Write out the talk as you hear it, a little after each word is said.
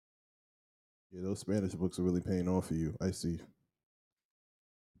Yeah, those Spanish books are really paying off for you. I see.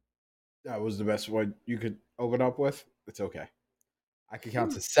 That was the best one you could open up with. It's okay. I can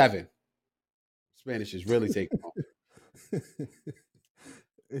count to seven. Spanish is really taking off.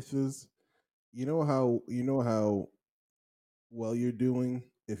 It's just you know how well you're doing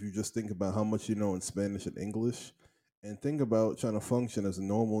if you just think about how much you know in Spanish and English, and think about trying to function as a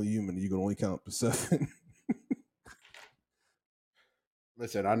normal human. You can only count to seven.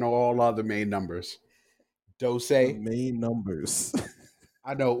 Listen, I know all other main numbers. The Dose. main numbers.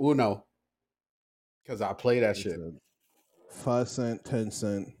 I know uno because I play that It's shit. a 5 cent, 10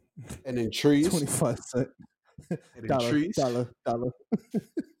 cent, And then trees. 25 cent, And then dollar, trees. dollar, dollar.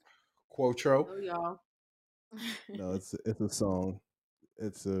 Quotro. Oh, y'all. No, it's a song.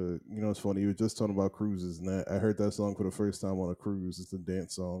 It's a it's funny. You were just talking about cruises, and I heard that song for the first time on a cruise. It's a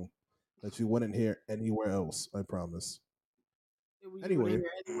dance song that you wouldn't hear anywhere else. I promise. You wouldn't Anyway, hear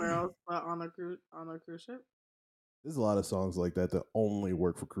anywhere else but on a cruise ship. there's a lot of songs like that that only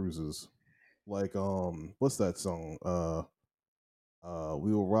work for cruises. Like what's that song?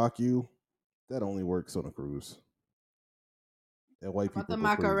 We Will Rock You. That only works on a cruise. And How white about people the go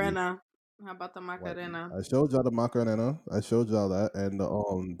crazy. Macarena? How about the White. Macarena? I showed y'all the Macarena. I showed y'all that, and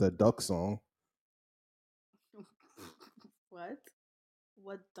the duck song. What?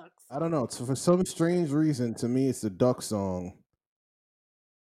 What duck I don't song? know. For some strange reason, to me, it's the duck song,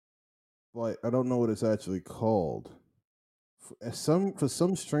 but I don't know what it's actually called. For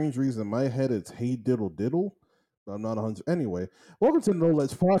some strange reason, in my head it's "Hey Diddle Diddle," but I'm not 100. Anyway, welcome to the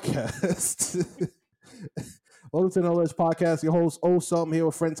Knowledge Podcast. Welcome to the Knowledge Podcast. Your host, Oh Something, here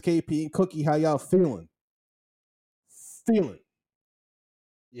with friends KP and Cookie. How y'all feeling? Feeling.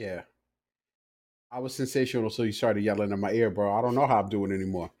 Yeah. I was sensational, so you started yelling in my ear, bro. I don't know how I'm doing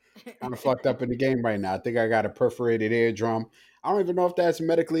anymore. Kind of fucked up in the game right now. I think I got a perforated eardrum. I don't even know if that's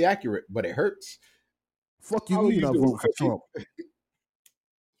medically accurate, but it hurts. Fuck you How are mean you I doing, vote for Cookie? Trump?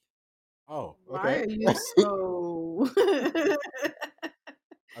 Oh, Why okay. are you so? You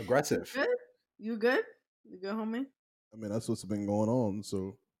Aggressive. good? You good? You good, homie? I mean, that's what's been going on.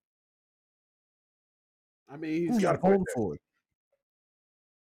 So I mean, who he's got y'all a point voting there. for?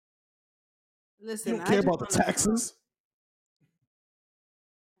 You Listen, don't I care just about the want to know. taxes?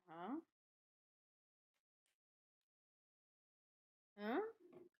 Huh? Huh?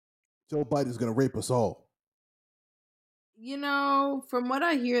 Joe Biden's gonna rape us all. From what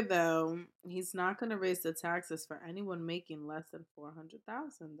I hear, though, he's not going to raise the taxes for anyone making less than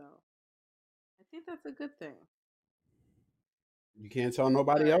 400,000. Though I think that's a good thing. You can't tell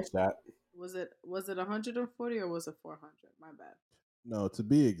nobody Sorry, else that. was it 140 or was it 400? My bad. No, to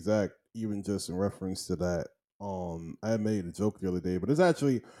be exact, even just in reference to that, I made a joke the other day, but it's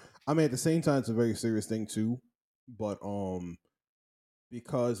actually, I mean, at the same time, it's a very serious thing too. But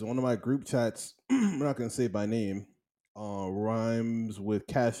because one of my group chats, I'm not gonna say by name, rhymes with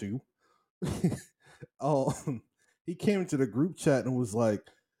cashew. um, he came into the group chat and was like,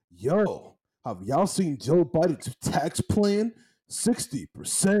 "Yo, have y'all seen Joe Biden's tax plan?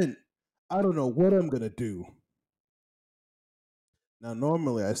 60%. I don't know what I'm gonna do." Now,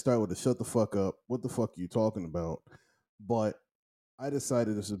 normally I start with a shut the fuck up. What the fuck are you talking about? But I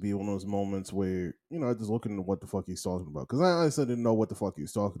decided this would be one of those moments where, I just looking at what the fuck he's talking about. Because I honestly didn't know what the fuck he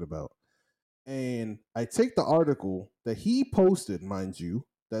was talking about. And I take the article that he posted, mind you,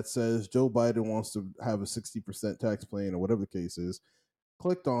 that says Joe Biden wants to have a 60% tax plan or whatever the case is,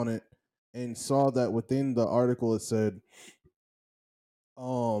 clicked on it and saw that within the article it said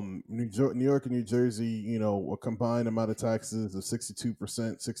New York and New Jersey, a combined amount of taxes of 62%,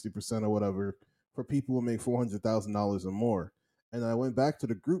 60% or whatever for people who make $400,000 or more. And I went back to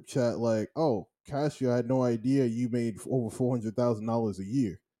the group chat like, "Oh, Cashew, I had no idea you made over $400,000 a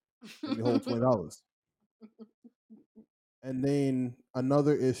year in the whole $20." And then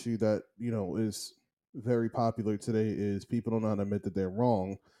another issue that, is very popular today is people don't know how to admit that they're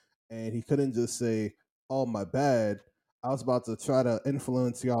wrong. And he couldn't just say, "Oh, my bad. I was about to try to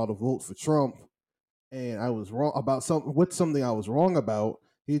influence y'all to vote for Trump, and I was wrong about something I was wrong about."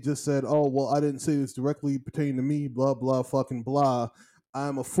 He just said, "Oh, well, I didn't say this directly pertaining to me, blah, blah, fucking blah.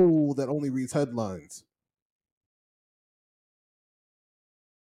 I'm a fool that only reads headlines."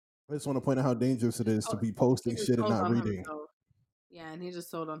 I just want to point out how dangerous it is to be He posting just shit and told not on reading. himself. Yeah, and he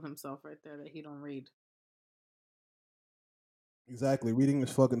just told on himself right there that he don't read. Exactly. Reading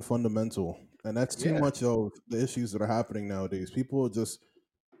is fucking fundamental. And that's too Yeah. much of the issues that are happening nowadays. People are just,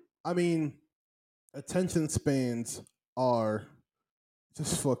 I mean, attention spans are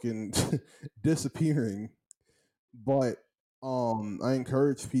just fucking disappearing. But I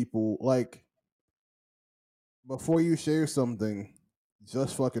encourage people, like, before you share something,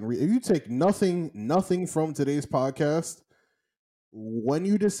 Just fucking read. If you take nothing from today's podcast, when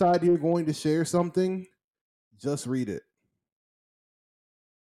you decide you're going to share something, just read it.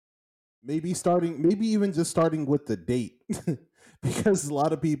 Maybe even just starting with the date, because a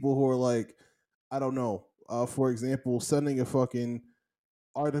lot of people who are like, I don't know, for example, sending a fucking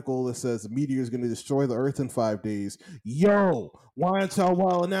article that says a meteor is going to destroy the Earth in 5 days. Yo, why aren't y'all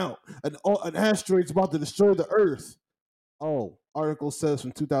wilding out? An asteroid's about to destroy the Earth. Oh, article says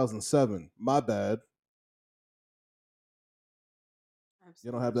from 2007. My bad. I've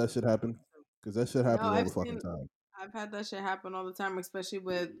You seen don't have that that shit. shit happen because that shit No, happens all I've the fucking seen. time. I've had that shit happen all the time, especially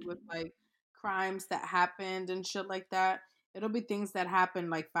with like crimes that happened and shit like that. It'll be things that happened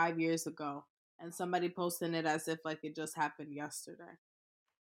like 5 years ago, and somebody posting it as if like it just happened yesterday.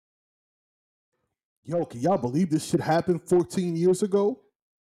 Yo, can y'all believe this shit happened 14 years ago?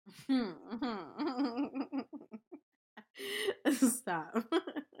 Stop.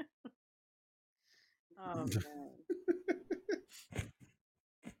 Oh man.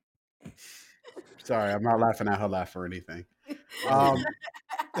 Sorry, I'm not laughing at her laugh or anything. Um,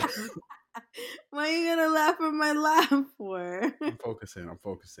 Why are you gonna laugh at my laugh for? I'm focusing. I'm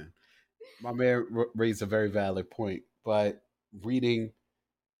focusing. My man raised a very valid point, but reading,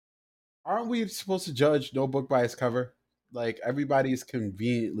 aren't we supposed to judge no book by its cover? Like everybody's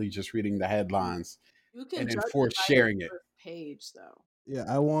conveniently just reading the headlines You can and then judge it force by its sharing it. first page, though. Yeah,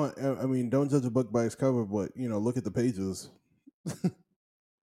 I want. I mean, don't judge a book by its cover, but look at the pages. Damn.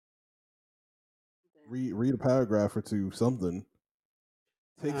 Read a paragraph or two, something.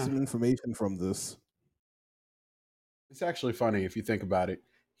 Take Uh, some information from this. it's actually funny if you think about it.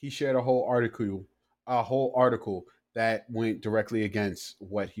 He shared a whole article that went directly against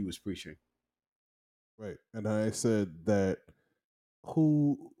what he was preaching. Right. And I said that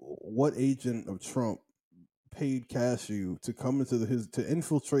what agent of Trump paid Cashew to come into his to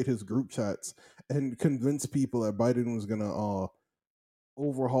infiltrate his group chats and convince people that Biden was gonna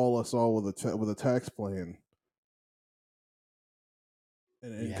overhaul us all with a tax plan We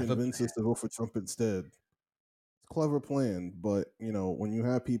and have a convince us to vote for Trump instead. It's a clever plan, but when you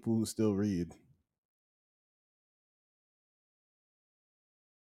have people who still read,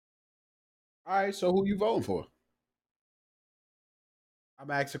 All right, so who you voting for? I'm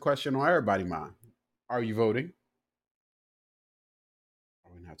asking a question on everybody's mind. Are you voting?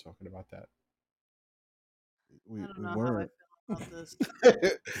 Are we not talking about that? I we don't we know how I weren't. feel about this.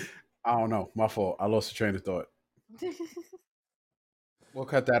 I don't know. My fault. I lost the train of thought. We'll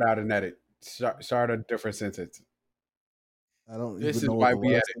cut that out and edit. Start a different sentence. I don't This even is know what why the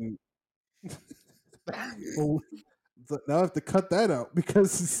we last thing. Well, now I have to cut that out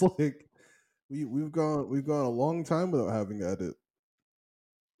because it's like we've gone a long time without having to edit.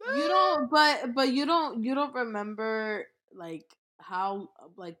 You don't, but you don't remember like how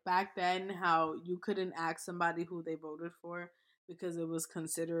like back then how you couldn't ask somebody who they voted for because it was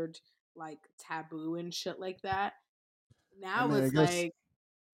considered like taboo and shit like that. I Now mean, I it's guess like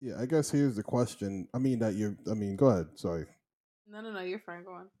yeah. I guess here's the question. I mean that you. I mean, go ahead. Sorry. no, you're fine.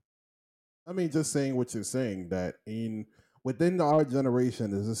 Go on. I mean, just saying what you're saying that within our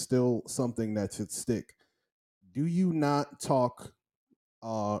generation, is this still something that should stick? Do you not talk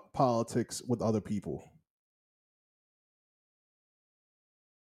politics with other people?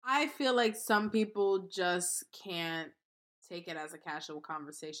 I feel like some people just can't take it as a casual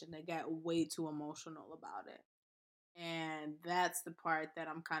conversation. They get way too emotional about it. And that's the part that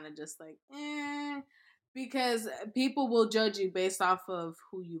I'm kind of just like, because people will judge you based off of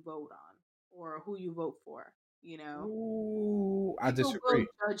who you vote on or who you vote for. You know, Ooh, I people will disagree.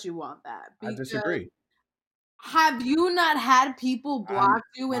 judge you on that I because disagree. have you not had people I'm, block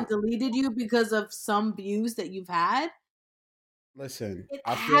you I, and deleted you because of some views that you've had? listen, It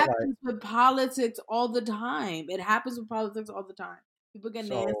I feel like happens with politics all the time. It happens with politics all the time. People get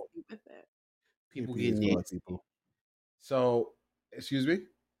nasty so with it. people get APs for black nasty. people. So, excuse me.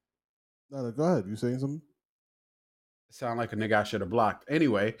 No, no, go ahead. You saying something? Sound like a nigga I should have blocked.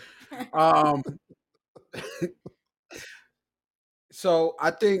 Anyway, um, so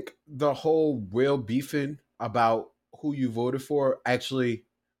I think the whole real beefing about who you voted for actually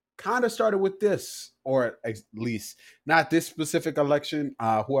kind of started with this, or at least not this specific election.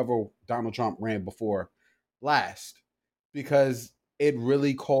 Whoever Donald Trump ran before last, because it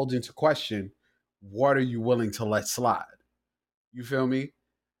really called into question what are you willing to let slide. You feel me?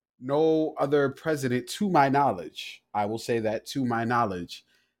 No other president, to my knowledge, I will say that to my knowledge,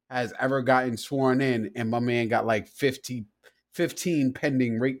 has ever gotten sworn in, and my man got like 15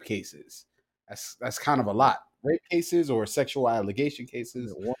 pending rape cases. That's kind of a lot. Rape cases or sexual allegation I mean,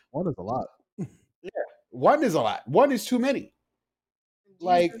 cases. one is a lot. Yeah, one is a lot. One is too many.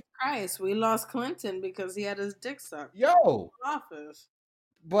 Like, Jesus Christ, we lost Clinton because he had his dick sucked. yo, Office.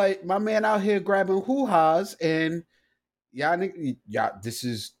 but my man out here grabbing hoo-has and yeah, this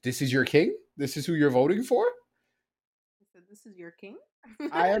is your king? This is who you're voting for? He said, "This is your king."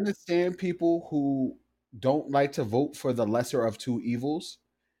 I understand people who don't like to vote for the lesser of two evils,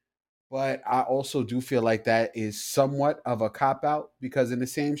 but I also do feel like that is somewhat of a cop out because, in the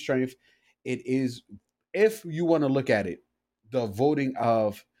same strength, it is, if you want to look at it, the voting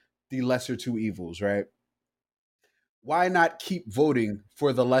of the lesser two evils, right? Why not keep voting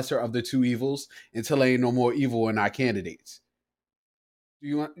for the lesser of the two evils until there ain't no more evil in our candidates?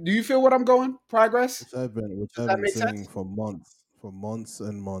 Do you feel what I'm going? Progress? Which Does I've that been make saying sense? for months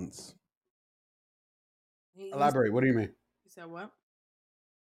and months. he, Elaborate. What do you mean? he said what?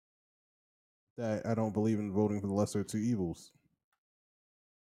 That I don't believe in voting for the lesser of two evils.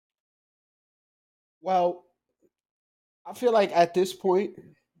 Well, I feel like at this point,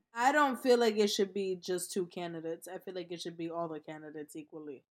 I don't feel like it should be just two candidates. I feel like it should be all the candidates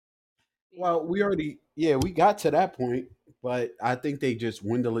equally. well, we already, yeah, we got to that point, but I think they just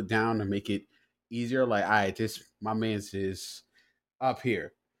dwindle it down to make it easier. Like, all right, this, my man's is up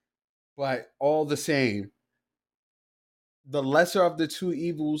here. But all the same, the lesser of the two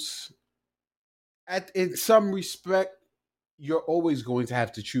evils, in some respect, you're always going to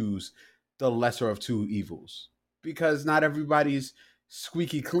have to choose the lesser of two evils because not everybody's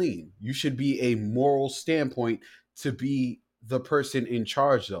squeaky clean. You should be a moral standpoint to be the person in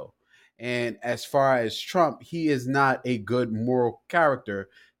charge, though. And as far as Trump, he is not a good moral character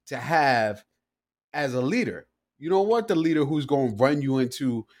to have as a leader. You don't want the leader who's going to run you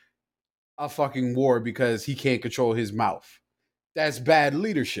into a fucking war because he can't control his mouth. That's bad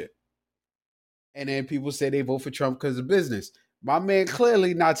leadership. And then people say they vote for Trump because of business. My man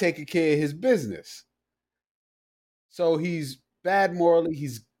clearly not taking care of his business. So he's bad morally,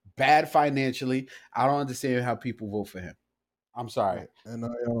 he's bad financially. I don't understand how people vote for him. I'm sorry. And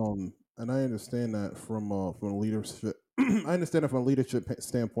I understand that from a leadership. I understand it from a leadership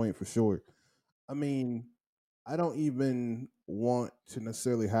standpoint for sure. I mean, I don't even want to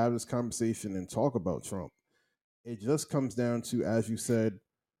necessarily have this conversation and talk about Trump. It just comes down to, as you said,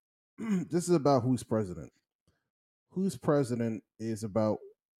 this is about who's president. Who's president is about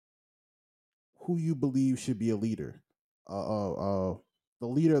who you believe should be a leader. Uh, uh, uh, the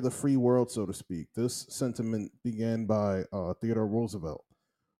leader of the free world, so to speak. This sentiment began by Theodore Roosevelt,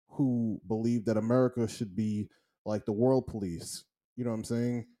 who believed that America should be like the world police. You know what I'm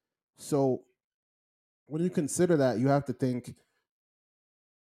saying? So when you consider that, you have to think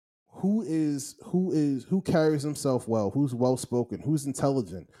who carries himself well, who's well spoken, who's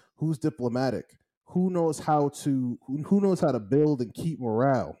intelligent, who's diplomatic, who knows how to build and keep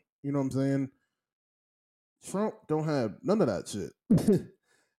morale. You know what I'm saying? Trump don't have none of that shit.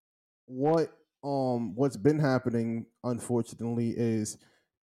 What's been happening, unfortunately, is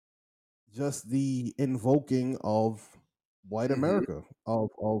just the invoking of white Mm-hmm. America,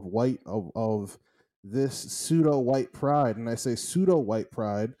 of this pseudo white pride. And I say pseudo white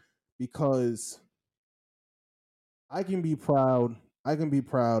pride because I can be proud. I can be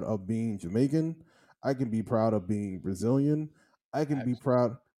proud of being Jamaican. I can be proud of being Brazilian. I can be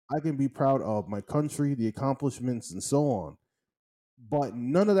proud. I can be proud of my country, the accomplishments, and so on. But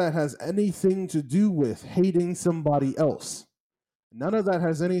none of that has anything to do with hating somebody else. None of that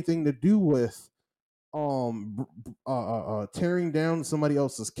has anything to do with tearing down somebody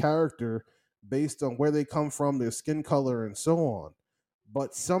else's character based on where they come from, their skin color, and so on.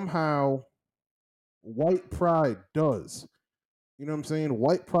 But somehow, white pride does. You know what I'm saying?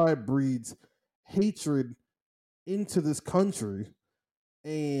 White pride breeds hatred into this country,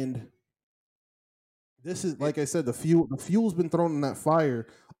 and this is, It, like I said, the fuel's been thrown in that fire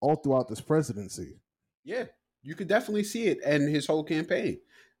all throughout this presidency. yeah, you could definitely see it and his whole campaign.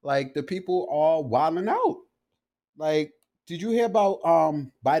 Like the people are wilding out. Like, did you hear about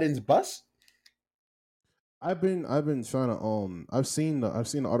Biden's bus? I've been trying to I've seen the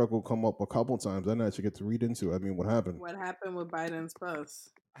article come up a couple times. I didn't actually get to read into it. I mean, what happened? What happened with Biden's bus?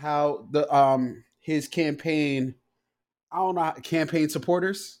 How the his campaign, I don't know, campaign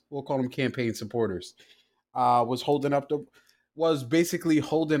supporters, we'll call them campaign supporters, was basically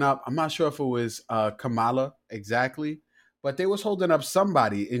holding up. I'm not sure if it was Kamala exactly, but they was holding up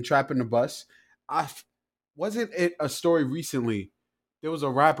somebody and trapping the bus. Wasn't it a story recently? There was a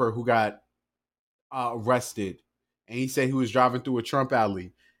rapper who got arrested, and he said he was driving through a Trump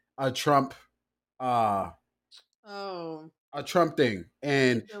alley, a Trump uh Oh, a Trump thing, I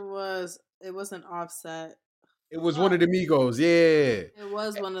and think it was an offset. it was one Fuck. of the Migos, yeah. It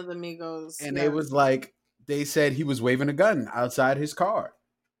was one of the Migos. And they Yes. was like they said he was waving a gun outside his car.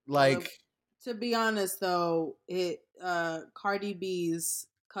 Well, Like, to be honest, though, Cardi B's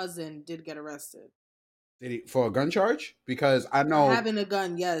cousin did get arrested did he for a gun charge? Because I for know having a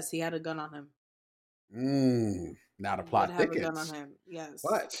gun. Yes, he had a gun on him. now He the did plot have a gun on thickens. him. Yes.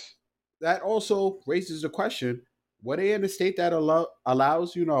 But that also raises the question: were they in a state that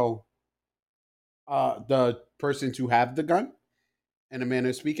allows the person to have the gun in a manner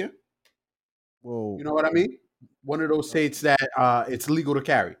of speaking? You Well, know what I mean? One of those states that it's legal to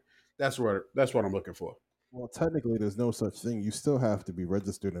carry. That's what I'm looking for. well, technically, there's no such thing. You still have to be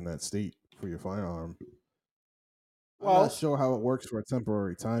registered in that state for your firearm. I'm not Well, sure how it works for a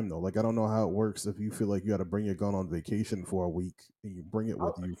temporary time though. Like I don't know how it works if you feel like you got to bring your gun on vacation for a week and you bring it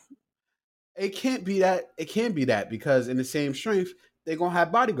with you. it can't be that. It can be that because in the same strength, they're gonna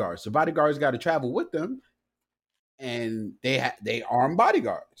have bodyguards. The bodyguards got to travel with them, and they arm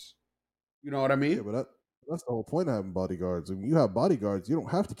bodyguards. You know what I Yeah, mean? but that's the whole point of having bodyguards. When you have bodyguards, you don't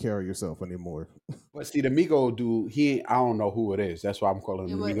have to carry yourself anymore. But see, the Migo dude, I don't know who it is. That's why I'm calling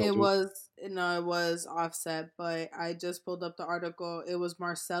him the Migo It dude. was no, it was Offset, but I just pulled up the article. It was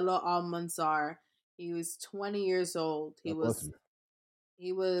Marcelo Almanzar. He was 20 years old. God bless you.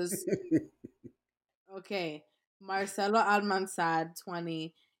 He was okay. Marcelo Almanzar,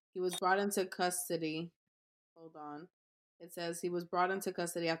 20. He was brought into custody. Hold on. It says he was brought into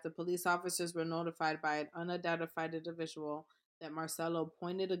custody after police officers were notified by an unidentified individual that Marcelo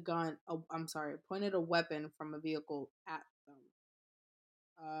pointed a weapon from a vehicle at them.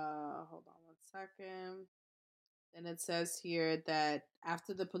 Hold on one second. Then it says here that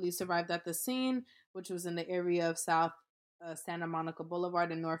after the police arrived at the scene, which was in the area of South Santa Monica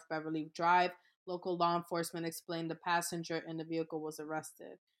Boulevard and North Beverly Drive, local law enforcement explained the passenger in the vehicle was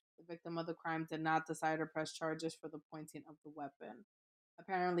arrested. The victim of the crime did not decide to press charges for the pointing of the weapon.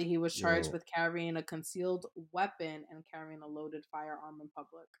 Apparently, he was charged Yo, with carrying a concealed weapon and carrying a loaded firearm in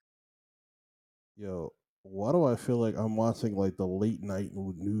public. yo, why do I feel like I'm watching like the late night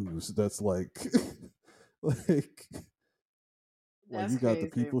news? That's like, like, like That's you got the crazy.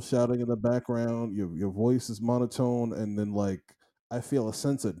 people shouting in the background. Your voice is monotone, and then like I feel a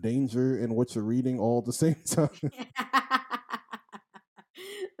sense of danger in what you're reading all at the same time.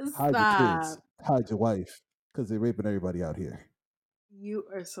 Hide your kids, Stop. hide your wife, because they're raping everybody out here. You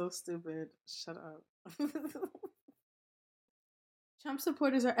are so stupid. Shut up. Trump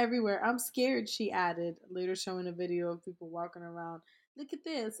supporters are everywhere. I'm scared, she added, later showing a video of people walking around. Look at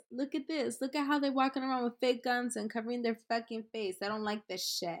this. Look at this. Look at how they're walking around with fake guns and covering their fucking face. I don't like this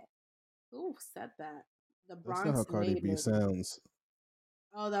shit. Who said that? The That's not how Bronx Cardi B native. sounds.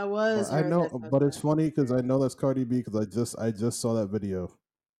 Oh, that was But I her know, that said but it's that. funny because Okay. I know that's Cardi B because I just saw that video.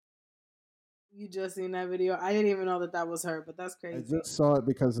 You just seen that video? I didn't even know that that was her, but that's I crazy. just saw it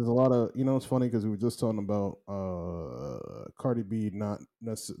because there's a lot of it's funny because we were just talking about Cardi B not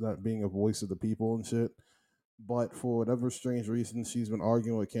being a voice of the people and shit. But for whatever strange reason, she's been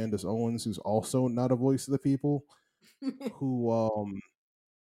arguing with Candace Owens, who's also not a voice of the people. Who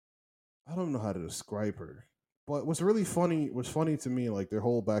I don't know how to describe her. But what's funny to me, like their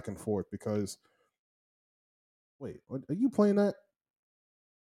whole back and forth because wait, are you playing that?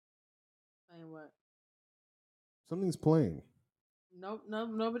 Playing what? Something's playing. Nope,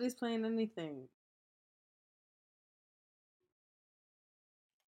 nope, nobody's playing anything.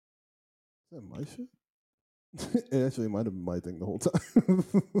 Is that my shit? It actually might have been my thing the whole time.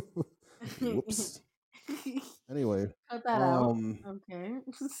 Whoops. Anyway, Cut that out. um, Okay.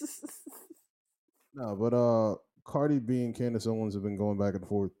 no, but Cardi B and Candace Owens have been going back and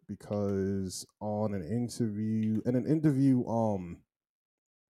forth because in an interview,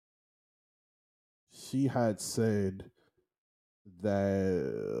 she had said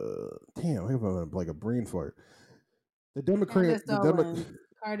that damn, I have like a brain fart. Candace The Democrat, Owens,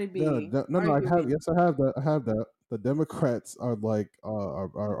 Cardi no, B, I have, arguing. yes, I have that, The Democrats are like,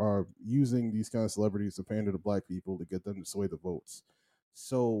 are using these kind of celebrities to pander to black people to get them to sway the votes.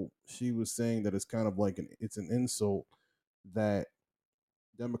 So she was saying that it's kind of like it's an insult that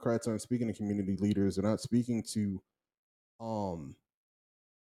Democrats aren't speaking to community leaders. They're not speaking to um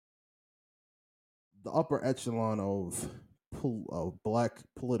the upper echelon of black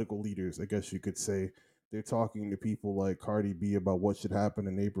political leaders, I guess you could say. They're talking to people like Cardi B about what should happen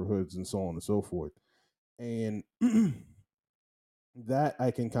in neighborhoods and so on and so forth. And that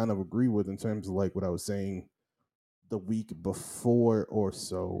I can kind of agree with in terms of like what I was saying the week before or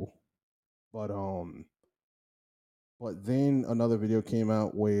so. But then another video came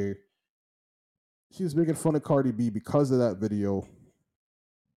out where she was making fun of Cardi B because of that video.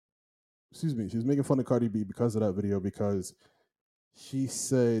 Excuse me, she was making fun of Cardi B because of that video because she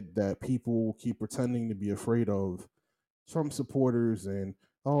said that people keep pretending to be afraid of Trump supporters and,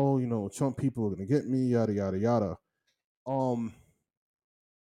 oh, Trump people are gonna get me, yada yada yada. Um,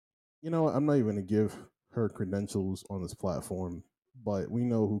 I'm not even gonna give her credentials on this platform, but we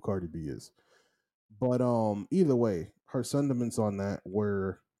know who Cardi B is. But either way, her sentiments on that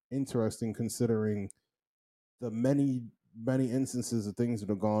were interesting considering the many instances of things that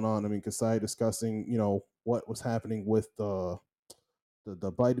have gone on. I mean, Kasai discussing, what was happening with the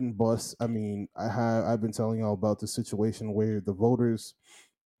Biden bus. I mean, I've been telling y'all about the situation where the voters.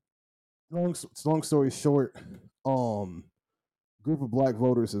 Long story short, um, group of black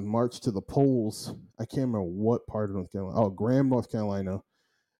voters has marched to the polls. I can't remember what part of North Carolina. Oh, Graham, North Carolina,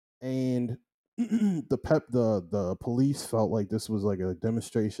 and the police felt like this was like a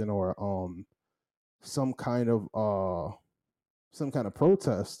demonstration or some kind of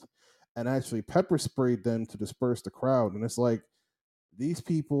protest, and actually pepper sprayed them to disperse the crowd. And it's like these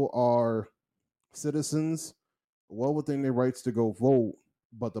people are citizens well within their rights to go vote,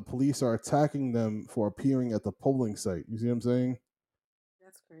 but the police are attacking them for appearing at the polling site. You see what I'm saying?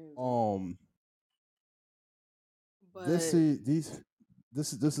 That's crazy. This But is these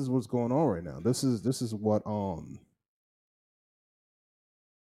this is what's going on right now. This is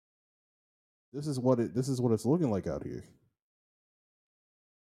what it's looking like out here.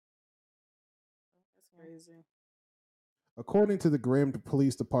 that's crazy. According to the Graham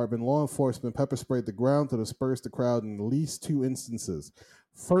Police Department, law enforcement pepper sprayed the ground to disperse the crowd in at least two instances.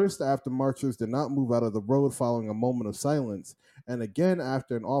 First, after marchers did not move out of the road following a moment of silence, and again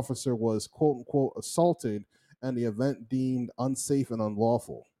after an officer was quote unquote assaulted and the event deemed unsafe and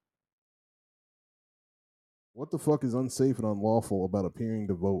unlawful. What the fuck is unsafe and unlawful about appearing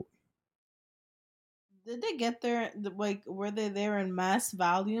to vote? Did they get there? Like, were they there in mass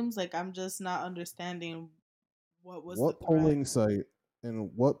volumes? Like, I'm just not understanding what was the What threat. polling site and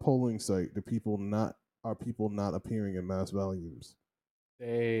what polling site do people not are people not appearing in mass volumes?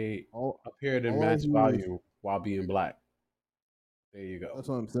 They All appeared in all I mass hear volume while being black. There you go. That's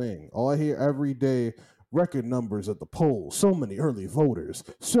what I'm saying. All I hear every day, record numbers at the polls, so many early voters,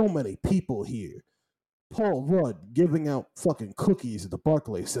 so many people here. Paul Rudd giving out fucking cookies at the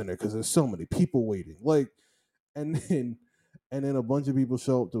Barclays Center because there's so many people waiting. Like, and then a bunch of people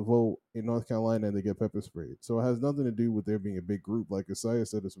show up to vote in North Carolina and they get pepper sprayed. So it has nothing to do with there being a big group. Like Isaiah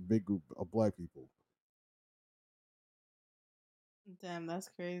said, it's a big group of black people. Damn, that's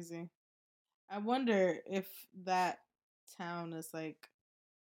crazy. I wonder if that town is like.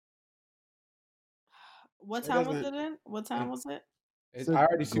 What It town was doesn't. it in? What town It, was it? I I said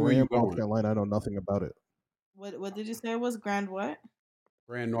already see where Graham, you're North going. Carolina. I know nothing about it. What did you say it was? Grand what?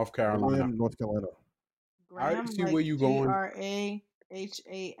 Grand North Carolina. Graham, North Carolina. I already Graham, see where like you're going.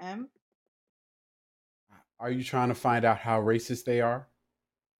 GRAHAM. Are you trying to find out how racist they are?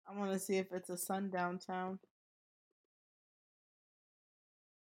 I want to see if it's a sundown town.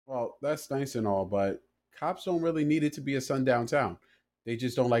 Well, that's nice and all, but cops don't really need it to be a sundown town. They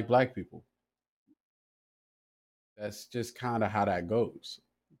just don't like black people. That's just kind of how that goes.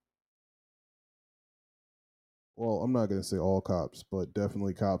 Well, I'm not going to say all cops, but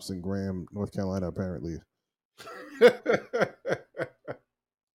definitely cops in Graham, North Carolina, apparently.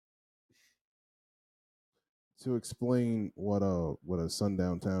 To explain what a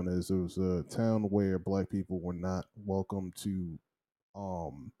sundown town is, it was a town where black people were not welcome to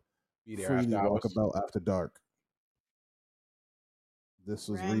um Be there freely after walk hours. about after dark. This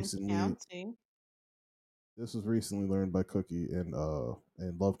was Graham recently County. this was recently learned by Cookie in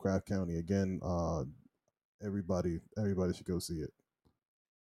Lovecraft County. Again, everybody should go see it.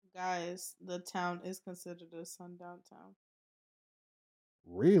 Guys, the town is considered a sundown town.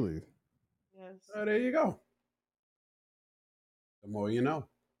 Really? Yes. Oh, there you go. The more you know.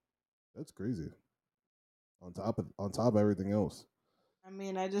 That's crazy. On top of everything else. I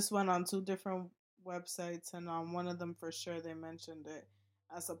mean, I just went on two different websites, and on one of them for sure they mentioned it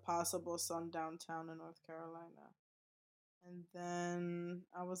as a possible sundown town in North Carolina. And then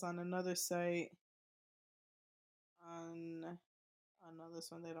I was on another site on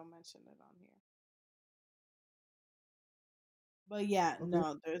this one. They don't mention it on here. But yeah, Okay.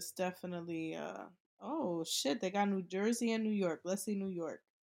 no, there's definitely oh shit, they got New Jersey and New York. Let's see New York.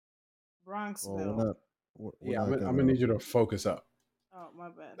 Well, we're Bronxville. not we're Yeah, not I'm gonna gonna. need you to focus up. Oh, my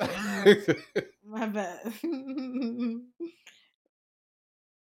bad. My bad.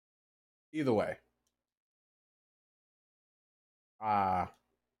 Either way, uh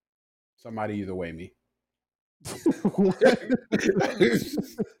somebody either way me. What?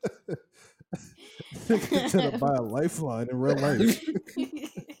 To the buy a lifeline in real life.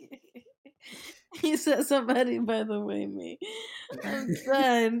 He said somebody by the way me. I'm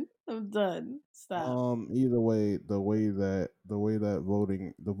done. I'm done. Stop. Either way, the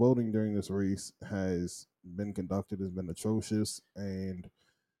voting during this race has been conducted has been atrocious, and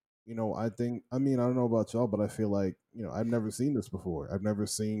I mean, I don't know about y'all, but I feel like I've never seen this before. I've never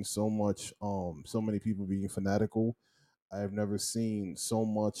seen so many people being fanatical. I've never seen so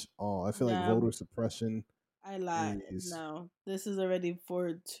much. I feel like No, voter suppression I lie. is No, this is already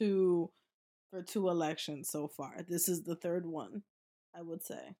for two elections so far. This is the third one. I would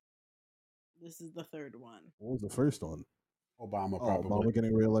say this is the third one. what was the first one? Obama Oh, probably. Obama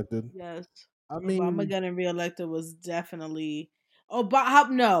getting reelected. Yes, I Obama mean, getting reelected was definitely. Obama.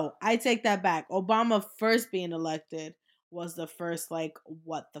 No, I take that back. Obama first being elected was the first like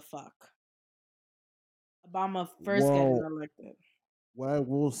what the fuck. Obama first getting well, elected. what I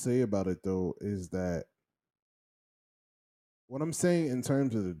will say about it though is that what I'm saying in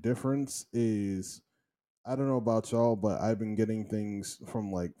terms of the difference is I don't know about y'all, but I've been getting things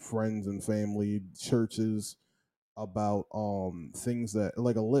from like friends and family, churches about things that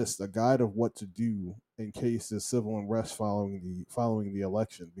like a list, a guide of what to do in case there's civil unrest following the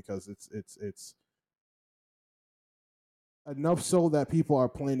election because it's enough so that people are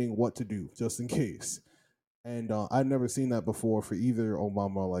planning what to do just in case. And I've never seen that before for either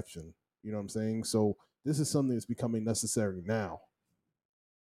Obama election. You know what I'm saying? So this is something that's becoming necessary now.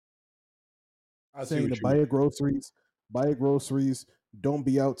 I see Saying to what you mean. buy your groceries, don't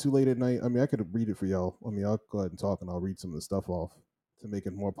be out too late at night. I mean, I could read it for y'all. I mean, I'll go ahead and talk and I'll read some of the stuff off to make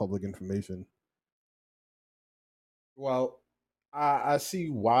it more public information. Well, I see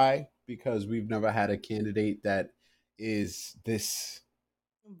why, because we've never had a candidate that is this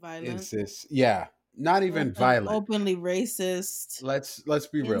Violent, yeah, not even violent. openly racist, Let's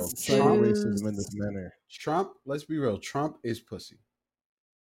be real. against Citing Trump racism in Jews. this manner. Trump, let's be real. Trump is pussy.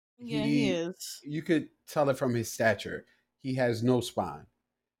 Yeah, he He is. You could tell it from his stature. He has no spine.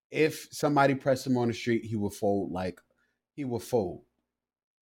 If somebody pressed him on the street, he would fold like he would fold.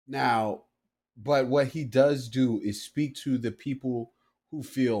 Now, but what he does do is speak to the people who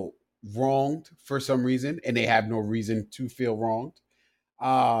feel wronged for some reason, and they have no reason to feel wronged.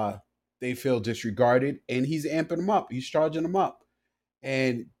 Uh, they feel disregarded, and he's amping them up. He's charging them up,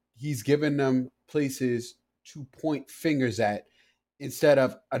 and he's giving them places to point fingers at instead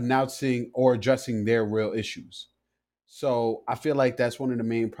of announcing or addressing their real issues. So I feel like that's one of the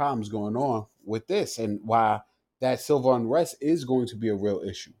main problems going on with this, and why that civil unrest is going to be a real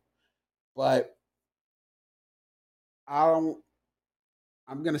issue. But I don't.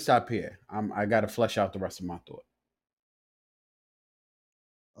 I'm gonna stop here. I got to flesh out the rest of my thought.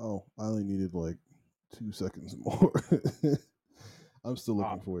 Oh, I only needed like 2 seconds more. I'm still Uh,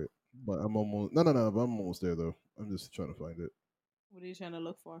 looking for it, but I'm almost no. But I'm almost there though. I'm just trying to find it. What are you trying to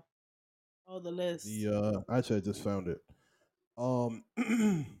look for? Oh, the list. The actually I just found it. Um,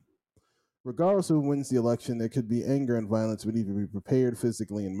 regardless of who wins the election, there could be anger and violence. We need to be prepared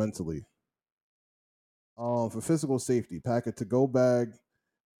physically and mentally. For physical safety, pack a to-go bag,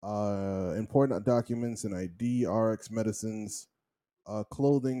 important documents and ID, RX medicines,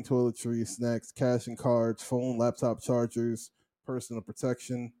 clothing, toiletries, snacks, cash and cards, phone, laptop chargers, personal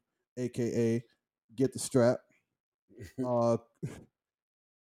protection, aka get the strap. Uh,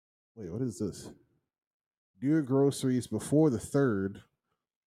 wait, what is this? Do your groceries before the third.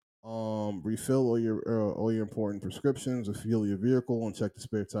 Refill all your important prescriptions, refuel your vehicle, and check the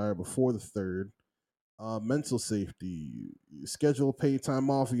spare tire before the third. Mental safety. Schedule paid time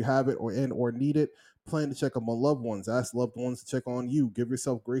off if you have it or need it. Plan to check up on loved ones. Ask loved ones to check on you. Give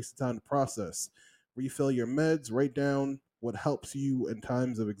yourself grace and time to process. Refill your meds. Write down what helps you in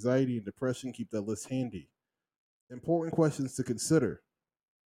times of anxiety and depression. Keep that list handy. Important questions to consider.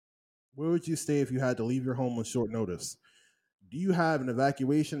 Where would you stay if you had to leave your home on short notice? Do you have an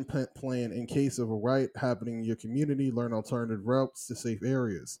evacuation plan in case of a riot happening in your community? Learn alternative routes to safe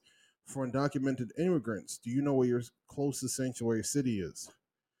areas. For undocumented immigrants, do you know where your closest sanctuary city is?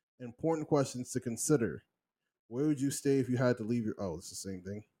 Important questions to consider. Where would you stay if you had to leave your? Oh, it's the same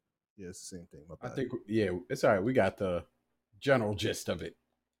thing. Yeah, it's the same thing. My I bad. think yeah, it's all right. We got the general gist of it.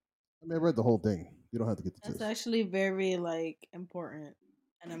 I mean, I read the whole thing. You don't have to get the That's gist. actually very like important,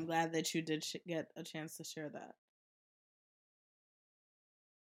 and I'm glad that you did get a chance to share that.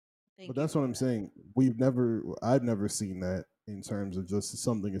 But Thank you that's for what I'm that. saying. I've never seen that in terms of just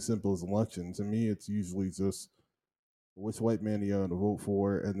something as simple as election. To me, it's usually just which white man are you going to vote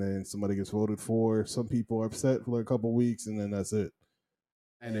for, and then somebody gets voted for. Some people are upset for like a couple of weeks, and then that's it.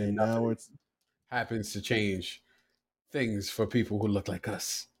 And then And now nothing it's happens to change things for people who look like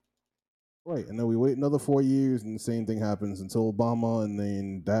us. right, and then we wait another 4 years, and the same thing happens until Obama, and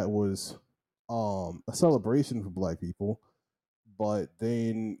then that was a celebration for Black people, but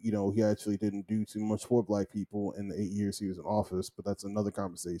then he actually didn't do too much for black people in the 8 years he was in office. But that's another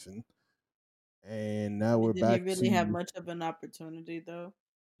conversation. And now we're Did he back really have to much of an opportunity though?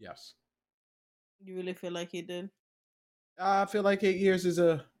 Yes. You really feel like he did? I feel like 8 years is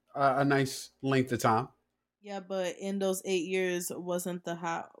a nice length of time. Yeah, but in those 8 years, wasn't the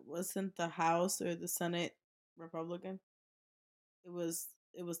House or the Senate Republican? It was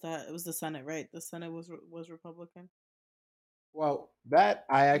the Senate, right? The Senate was Republican. Well, that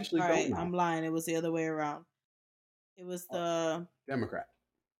I I'm actually don't sorry, know. I'm lying. It was the other way around. It was Uh, the Democrat.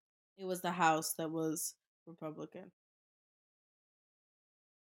 it was the House that was Republican.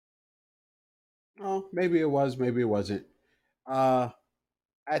 Oh, maybe it was, maybe it wasn't. Uh,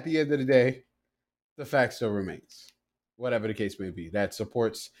 at the end of the day, the fact still remains, whatever the case may be. That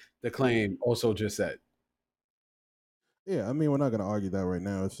supports the claim. Also, just said, yeah. I mean, we're not gonna argue that right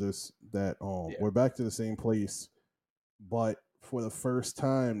now. It's just that yeah, we're back to the same place, but for the first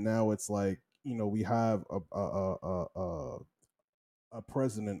time now, it's like we have a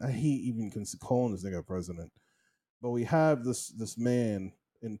president. I hate even calling this nigga a president, but we have this man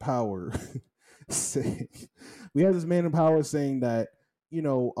in power saying we have this man in power saying that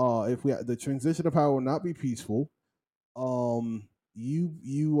if the transition of power will not be peaceful.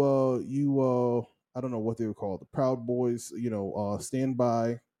 I don't know what they were called, the Proud Boys. Stand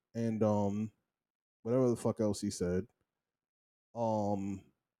by and whatever the fuck else he said. Um,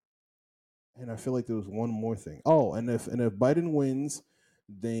 and I feel like there was one more thing. Oh, and if Biden wins,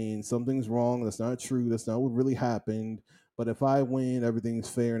 then something's wrong. That's not true. That's not what really happened. But if I win, everything's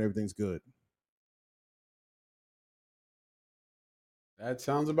fair and everything's good. that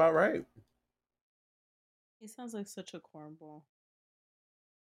sounds about right. He sounds like such a cornball,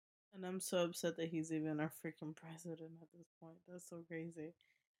 and I'm so upset that he's even our freaking president at this point. That's so crazy.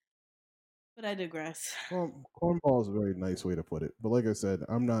 But I digress. Cornball is a very nice way to put it. But like I said,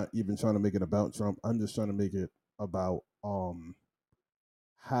 I'm not even trying to make it about Trump. I'm just trying to make it about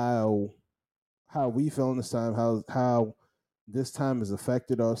how we feel in this time, how this time has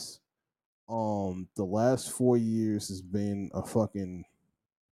affected us. The last 4 years has been a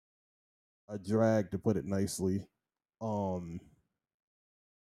drag, to put it nicely. Um,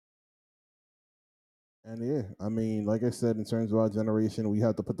 and yeah, I mean, like I said, in terms of our generation, we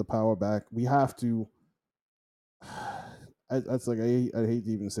have to put the power back. We have to. That's like I hate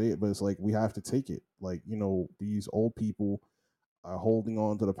to even say it, but it's like we have to take it. Like these old people are holding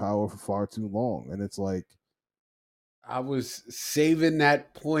on to the power for far too long, and it's like, I was saving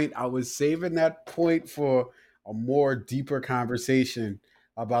that point. I was saving that point for a more deeper conversation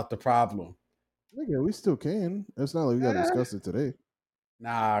about the problem. nigga, we still can. It's not like we got to Eh, discuss it today.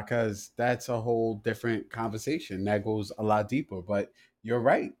 nah, because that's a whole different conversation that goes a lot deeper. But you're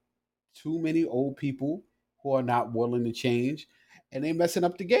right. Too many old people who are not willing to change, and they messing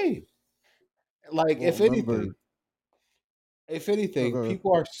up the game. Like, Well, remember, if no, anything, go ahead.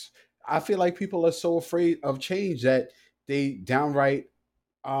 people are. I feel like people are so afraid of change that they downright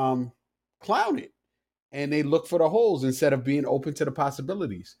um, clown it, and they look for the holes instead of being open to the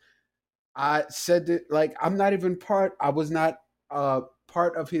possibilities. I said that, like, I'm not even part. I was not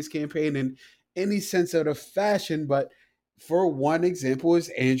part of his campaign in any sense of the fashion, but for one example is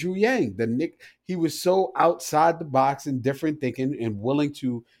Andrew Yang. He was so outside the box and different thinking and willing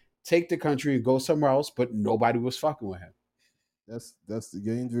to take the country and go somewhere else, but nobody was fucking with him. That's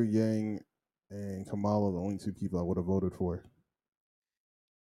the Andrew Yang and Kamala, the only two people I would have voted for.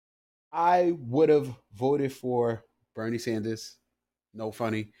 I would have voted for Bernie Sanders. No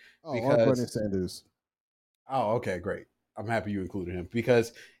funny, Oh, or Bernie because Sanders. oh, okay, great. I'm happy you included him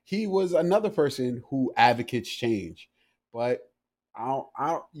because he was another person who advocates change. But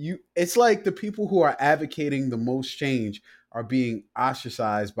you. It's like the people who are advocating the most change are being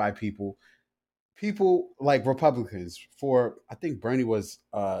ostracized by people like Republicans. For I think Bernie was,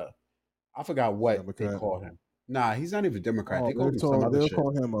 I forgot He's a what they Democrat. called him. Nah, he's not even Democrat. Oh, They called him some other they'll shit.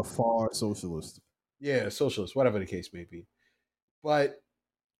 call him a far socialist. Yeah, socialist, whatever the case may be. But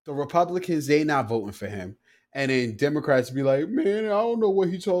the Republicans, they not voting for him. And then Democrats be like, man, I don't know what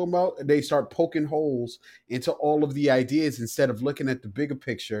he's talking about. And they start poking holes into all of the ideas instead of looking at the bigger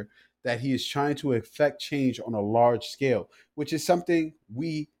picture that he is trying to effect change on a large scale, which is something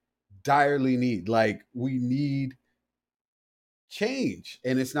we direly need. Like, we need change,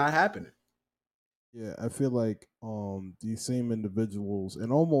 and it's not happening. Yeah, I feel like these same individuals,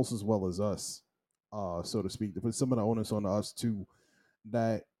 and almost as well as us, so to speak, to put some of the onus on us too,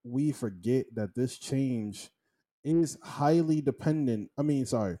 that we forget that this change is highly dependent. I mean,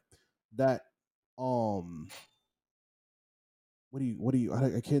 sorry, that um what do you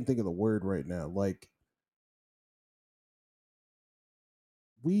I can't think of the word right now. Like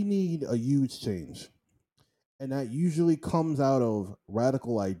we need a huge change. And that usually comes out of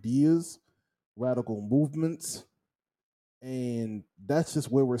radical ideas, radical movements, and that's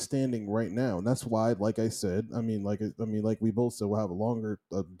just where we're standing right now. And that's why, like I said, like we both said, we'll have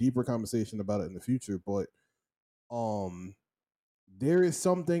a deeper conversation about it in the future. But um, there is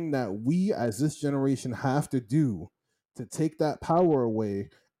something that we as this generation have to do to take that power away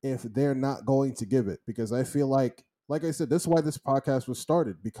if they're not going to give it. Because I feel like I said, that's why this podcast was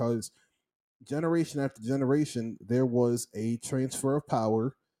started, because generation after generation, there was a transfer of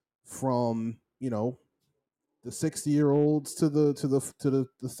power from, the 60-year-olds to the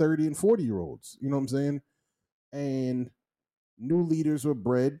 30 and 40-year-olds. You know what I'm saying? And new leaders were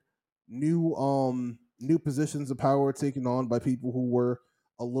bred, new positions of power were taken on by people who were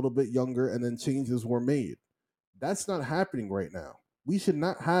a little bit younger, and then changes were made. That's not happening right now. We should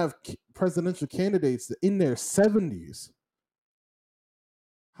not have presidential candidates in their 70s.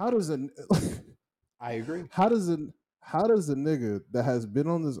 How does a I agree. how does a how does a nigga that has been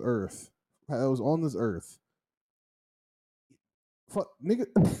on this earth, that was on this earth, fuck nigga?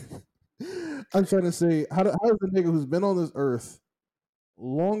 I'm trying to say, how does a nigga who's been on this earth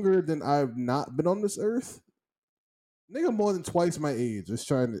longer than I've not been on this earth, nigga more than twice my age, is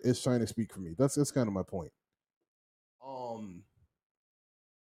trying to speak for me. That's kind of my point. Um,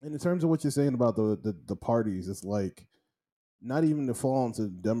 and in terms of what you're saying about the parties, it's like not even to fall into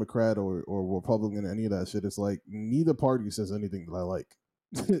Democrat or Republican, any of that shit. It's like neither party says anything that I like.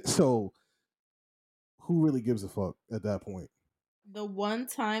 So who really gives a fuck at that point? The one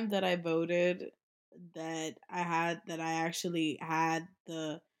time that I voted, that I actually had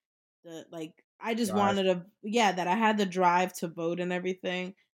the like, I just Drive. wanted to, yeah, that I had the drive to vote and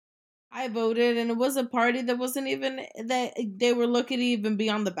everything. I voted, and it was a party that wasn't even, that they were lucky to even be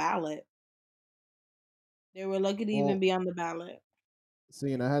on the ballot. They were lucky to even Well, be on the ballot.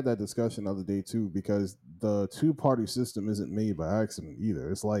 see, and I had that discussion the other day too, because the two-party system isn't made by accident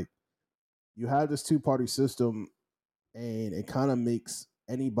either. It's like you have this two-party system, and it kind of makes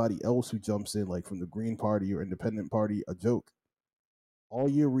anybody else who jumps in, like from the Green Party or Independent Party, a joke. All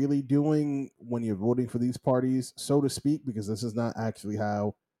you're really doing when you're voting for these parties, so to speak, because this is not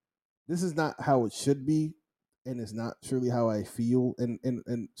how it should be, and it's not truly how I feel,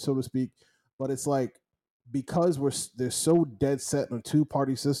 and so to speak. But it's like, because they're so dead set on a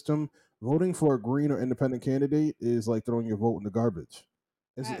two-party system, voting for a green or independent candidate is like throwing your vote in the garbage.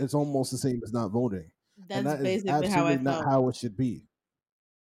 It's Facts. almost the same as not voting, and That's that is basically how I absolutely not felt. how it should be.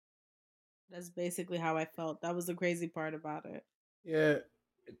 That's basically how I felt. That was the crazy part about it. Yeah,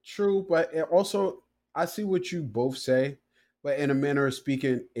 true. But it also, I see what you both say, but in a manner of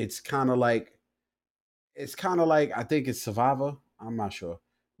speaking, it's kind of like I think it's Survivor. I'm not sure,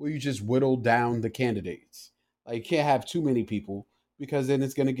 where you just whittle down the candidates. Like you can't have too many people because then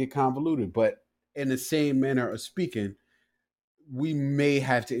it's going to get convoluted. But in the same manner of speaking, we may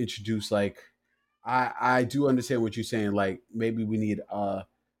have to introduce like I do understand what you're saying. Like maybe we need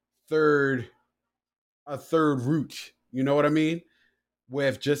third a third route. You know what I mean?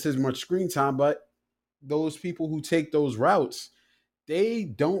 With just as much screen time, but those people who take those routes, they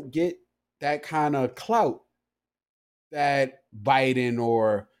don't get that kind of clout that Biden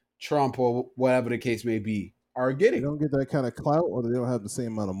or Trump or whatever the case may be are They getting. don't get that kind of clout, or they don't have the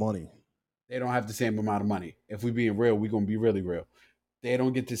same amount of money. They don't have the same amount of money. If we being real, we're gonna be really real. They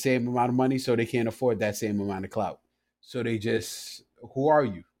don't get the same amount of money, so they can't afford that same amount of clout. So they just, who are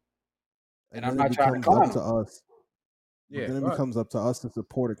you? And And I'm then it not trying to becomes up clown to them. us. But Yeah, then it go ahead. becomes up to us to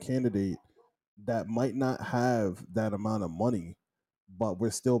support a candidate that might not have that amount of money, but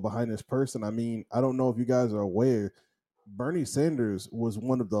we're still behind this person. I mean, I don't know if you guys are aware, Bernie Sanders was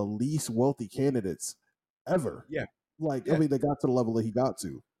one of the least wealthy candidates ever. Yeah, Like, I yeah. mean, they got to the level that he got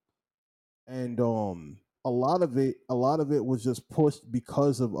to. And a lot of it was just pushed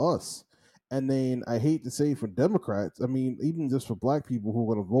because of us. And then I hate to say, for Democrats, I mean, even just for black people who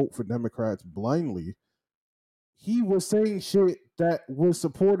are going to vote for Democrats blindly, he was saying shit that was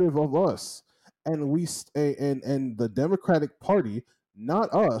supportive of us, and and the Democratic Party,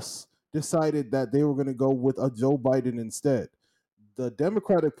 not us, decided that they were going to go with a Joe Biden instead. The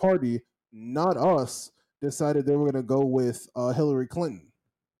Democratic Party, not us, decided they were going to go with Hillary Clinton.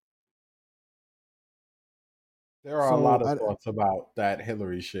 There are a lot So of thoughts about that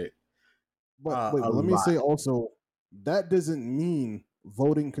Hillary shit. but wait, A but let me lot. say also, that doesn't mean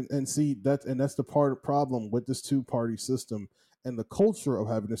voting and see that's the part problem with this two-party system and the culture of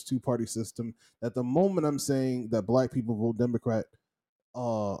having this two-party system. That the moment I'm saying that black people vote Democrat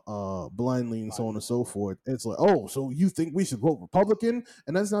blindly and so on and so forth, it's like, oh, so you think we should vote Republican?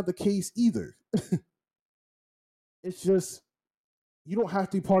 And that's not the case either. It's just You don't have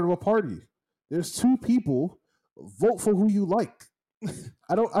to be part of a party. There's two people. Vote for who you like.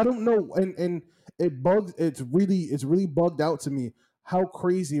 I don't know, and it bugs. It's really bugged out to me how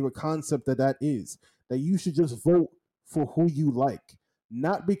crazy of a concept that is. That you should just vote for who you like,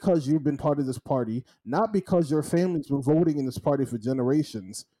 not because you've been part of this party, not because your family's been voting in this party for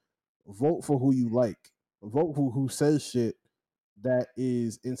generations. Vote for who you like. Vote who says shit that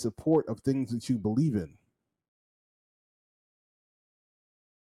is in support of things that you believe in.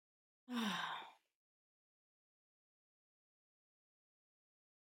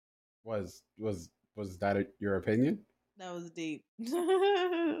 Was that your opinion? That was deep.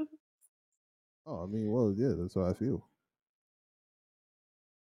 Oh, I mean, well, yeah, that's how I feel.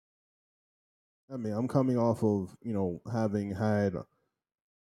 I mean, I'm coming off of having had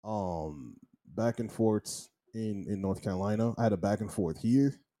back and forths in North Carolina. I had a back and forth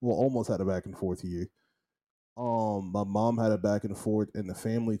here. Well, almost had a back and forth here. My mom had a back and forth in the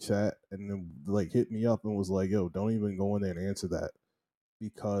family chat, and then like hit me up and was like, "Yo, don't even go in there and answer that,"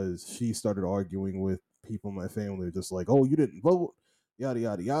 because she started arguing with people in my family, just like, "Oh, you didn't vote, yada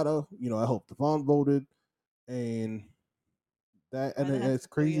yada yada." I hope Devon voted, and Why they have it's to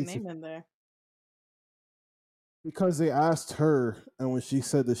throw your crazy name in there? because they asked her, and when she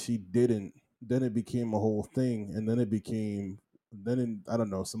said that she didn't, then it became a whole thing, and then it became, I don't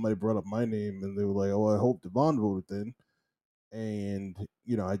know, somebody brought up my name, and they were like, "Oh, I hope Devon voted then," and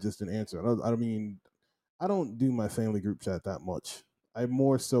I just didn't answer. I mean, I don't do my family group chat that much. I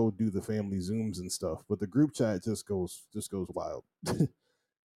more so do the family zooms and stuff, but the group chat just goes wild.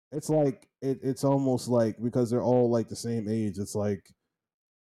 It's like it's almost like because they're all like the same age. It's like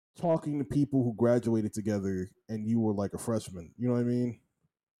talking to people who graduated together and you were like a freshman. You know what I mean?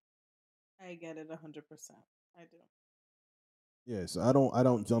 I get it 100%. I do. Yeah, so I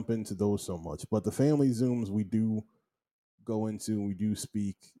don't jump into those so much, but the family zooms we do go into, we do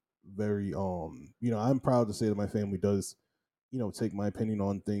speak very I'm proud to say that my family does take my opinion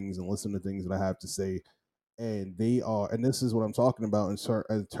on things and listen to things that I have to say, and and this is what I'm talking about in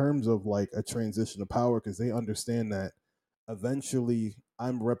terms of like a transition of power, because they understand that eventually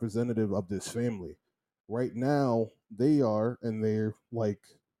I'm representative of this family. Right now they are, and they're like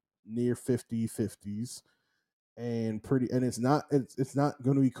near 50s, and it's not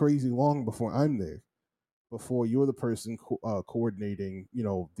going to be crazy long before I'm there, before you're the person coordinating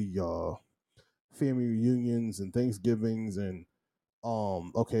the family reunions and Thanksgivings, and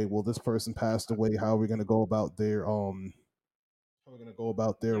okay, well, this person passed away, how are we going to go about their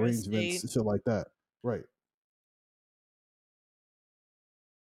Their arrangements estate. and shit like that, right?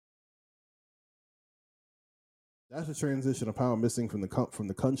 That's a transition of power missing from the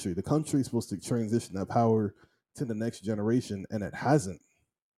country. The country is supposed to transition that power to the next generation, and it hasn't.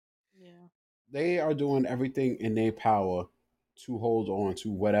 Yeah. They are doing everything in their power to hold on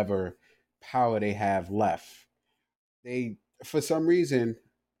to whatever power they have left. They, for some reason,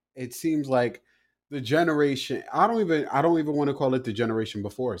 it seems like the generation. I don't even want to call it the generation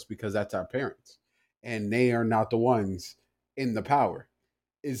before us, because that's our parents, and they are not the ones in the power.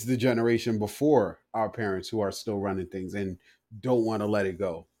 It's the generation before our parents who are still running things and don't want to let it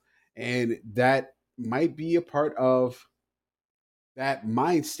go, and that might be a part of that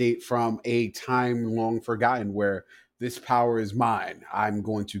mind state from a time long forgotten, where this power is mine. I'm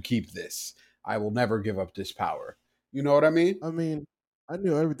going to keep this. I will never give up this power. You know what I mean? I mean, I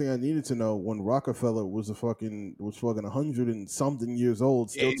knew everything I needed to know when Rockefeller was fucking 100 and something years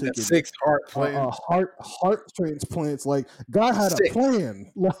old, still Getting the taking six heart plan, heart transplants. Like God had a six,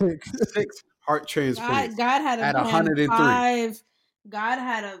 plan. Like six heart God, transplants God had a at plan 103. five. God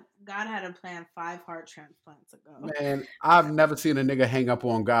had a plan 5 heart transplants ago. Man, I've never seen a nigga hang up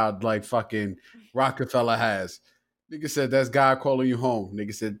on God like fucking Rockefeller has. Nigga said, that's God calling you home.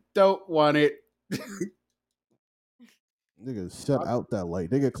 Nigga said, don't want it. nigga, shut out that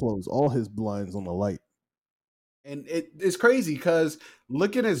light. Nigga, close all his blinds on the light. And it's crazy because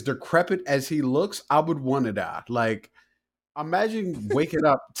looking as decrepit as he looks, I would want to die. Like, imagine waking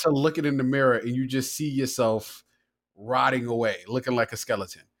up to looking in the mirror and you just see yourself rotting away, looking like a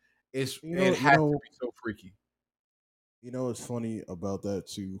skeleton. You It know, you has to know, be so freaky. what's funny about that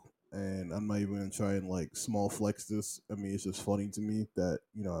too, and I'm not even gonna try and like small flex this. I mean, it's just funny to me that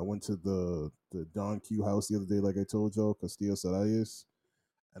I went to the Don Q house the other day, like I told Joe, Castillo Sarayes,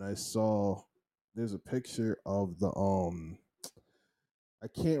 and I saw there's a picture of the I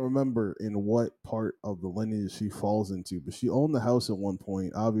can't remember in what part of the lineage she falls into, but she owned the house at one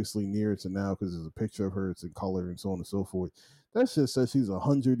point, obviously near to now because there's a picture of her, it's in color and so on and so forth. That shit says she's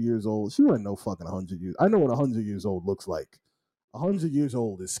 100 years old. She wasn't no fucking 100 years. I know what 100 years old looks like. 100 years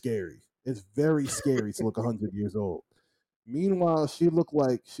old is scary. It's very scary to look 100 years old. Meanwhile, she looked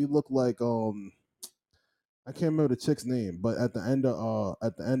like I can't remember the chick's name, but at the end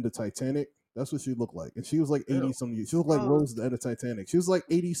of Titanic, that's what she looked like. And she was like 80 Ew. something years. She looked like Gross. Rose at the end of Titanic. She was like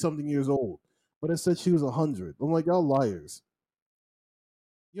 80 something years old. But it said she was 100. I'm like, y'all liars.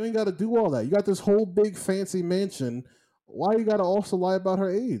 You ain't got to do all that. You got this whole big fancy mansion. Why you got to also lie about her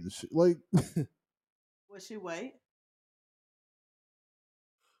age? Like, Was she white?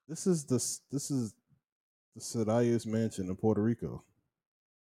 this is the Sadaya's mansion in Puerto Rico.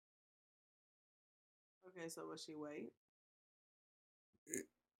 Okay, so was she white?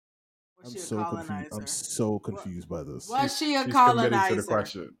 Was I'm she a so confused. I'm colonizer? so What? confused by this. Was she a She's committed to the colonizer?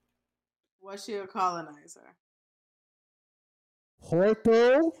 question. Was she a colonizer?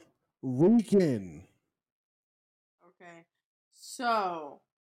 Puerto Rican. Okay. So,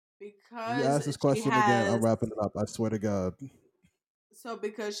 You because ask this she question again, I'm has wrapping it up. I swear to God.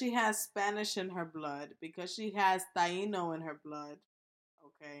 because she has Spanish in her blood, because she has Taino in her blood,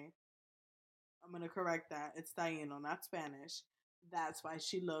 okay. I'm going to correct that. It's Taino, not Spanish. That's why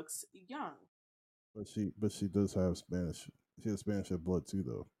she looks young. But she does have Spanish. She has Spanish in blood too,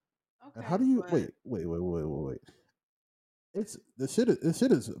 though. And how Okay, do you but wait? It's the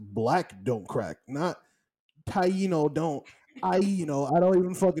shit is black don't crack, not Taino don't. I don't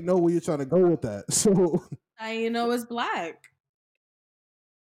even fucking know where you're trying to go with that. So Taino is black,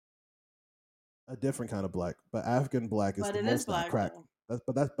 a different kind of black, but African black is but the it is most not black crack. though. That's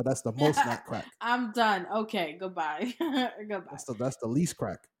the most not crack. I'm done. Okay, goodbye. Goodbye. That's the least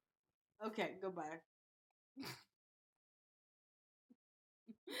crack. Okay, goodbye.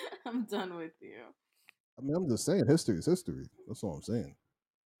 I'm done with you. I mean, I'm just saying, history is history. That's all I'm saying.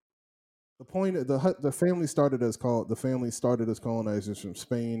 The point, the family started as colonizers from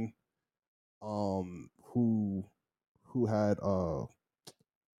Spain, who had who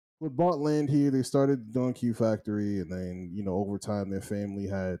had bought land here. They started the donkey factory, and then over time their family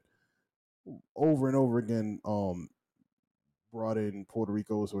had over and over again brought in Puerto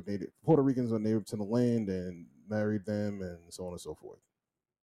Ricans or native to the land and married them, and so on and so forth.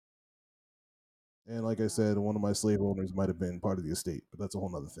 And like I said, one of my slave owners might have been part of the estate, but that's a whole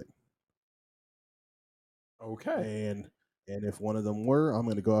nother thing. Okay. And if one of them were, I'm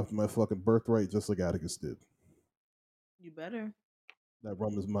gonna go after my fucking birthright just like Atticus did. You better. That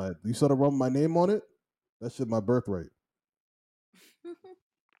rum is my. You saw the rum with my name on it. That shit my birthright.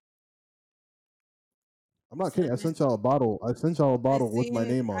 I'm not So kidding. I sent y'all a bottle with my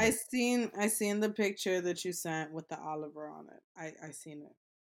name on it. I seen the picture that you sent with the Oliver on it. I seen it.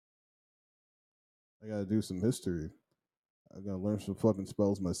 I gotta do some history. I gotta learn some fucking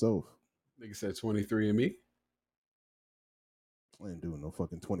spells myself. Nigga said 23andMe. I ain't doing no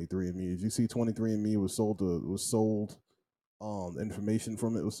fucking 23andMe. Did you see 23andMe was sold? Information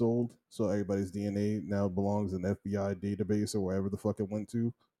from it was sold, so everybody's DNA now belongs in the FBI database or wherever the fuck it went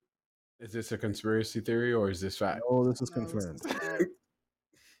to. Is this a conspiracy theory or is this fact? No, this is No, this confirmed. is fact.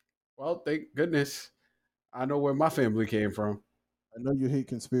 Well, thank goodness. I know where my family came from. I know you hate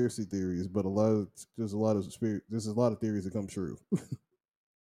conspiracy theories, but there's a lot of theories that come true.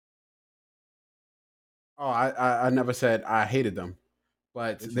 Oh, I never said I hated them,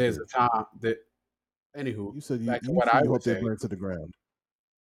 but Yes, you there's did. a time that, anywho, You said back to you what said I you would hope they say. burn to the ground.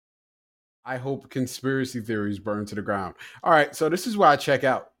 I hope conspiracy theories burn to the ground. All right, so this is where I check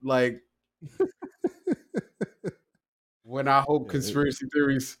out. Like when I hope Yeah, conspiracy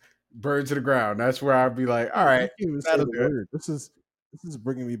theories burn to the ground, that's where I'd be like, all you right, can't even say that'll the do it. word. This is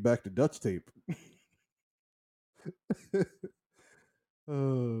bringing me back to Dutch tape.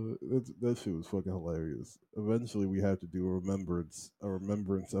 That shit was fucking hilarious. Eventually, we have to do a remembrance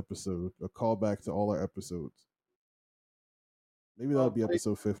episode, a callback to all our episodes. Maybe that'll Well, be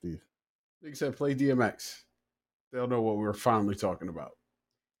episode 50. like I said, play DMX. They'll know what we were finally talking about.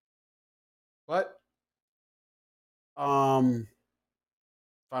 But um,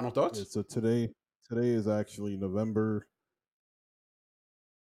 final Yeah. thoughts. So today is actually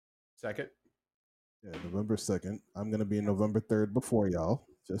Second. November 2nd. I'm gonna be Yes. November 3rd before y'all.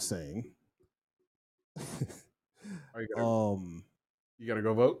 Just saying. Are you gonna um, you gonna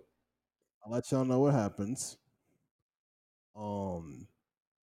go vote? I'll let y'all know what happens. Um,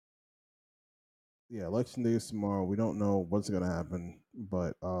 yeah, election day is tomorrow. We don't know what's gonna happen, but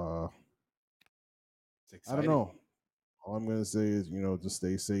It's I don't exciting. know. All I'm gonna say is, just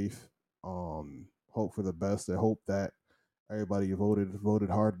stay safe. Hope for the best. I hope that everybody voted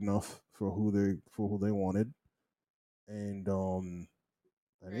hard enough for who they wanted. And yeah,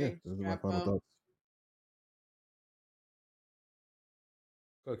 Pray, those are my strap final up. thoughts.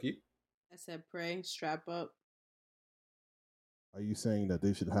 Cookie. I said pray, strap up. Are you saying that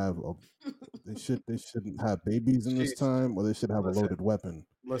they should have they shouldn't have babies in this She's time, or they should have a listen, loaded weapon?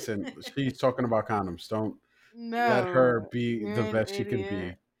 listen. She's talking about condoms. Don't let her No, be you're the an best she can be.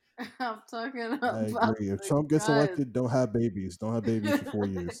 idiot. I'm talking I about agree. If the Trump gets gun. elected, don't have babies. Don't have babies for 4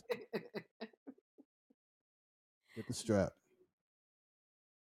 years. Get the strap.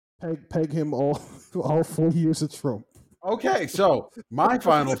 Peg him all 4 years of Trump. Okay, so my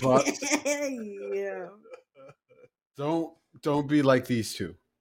final thoughts. Yeah. Don't be like these two.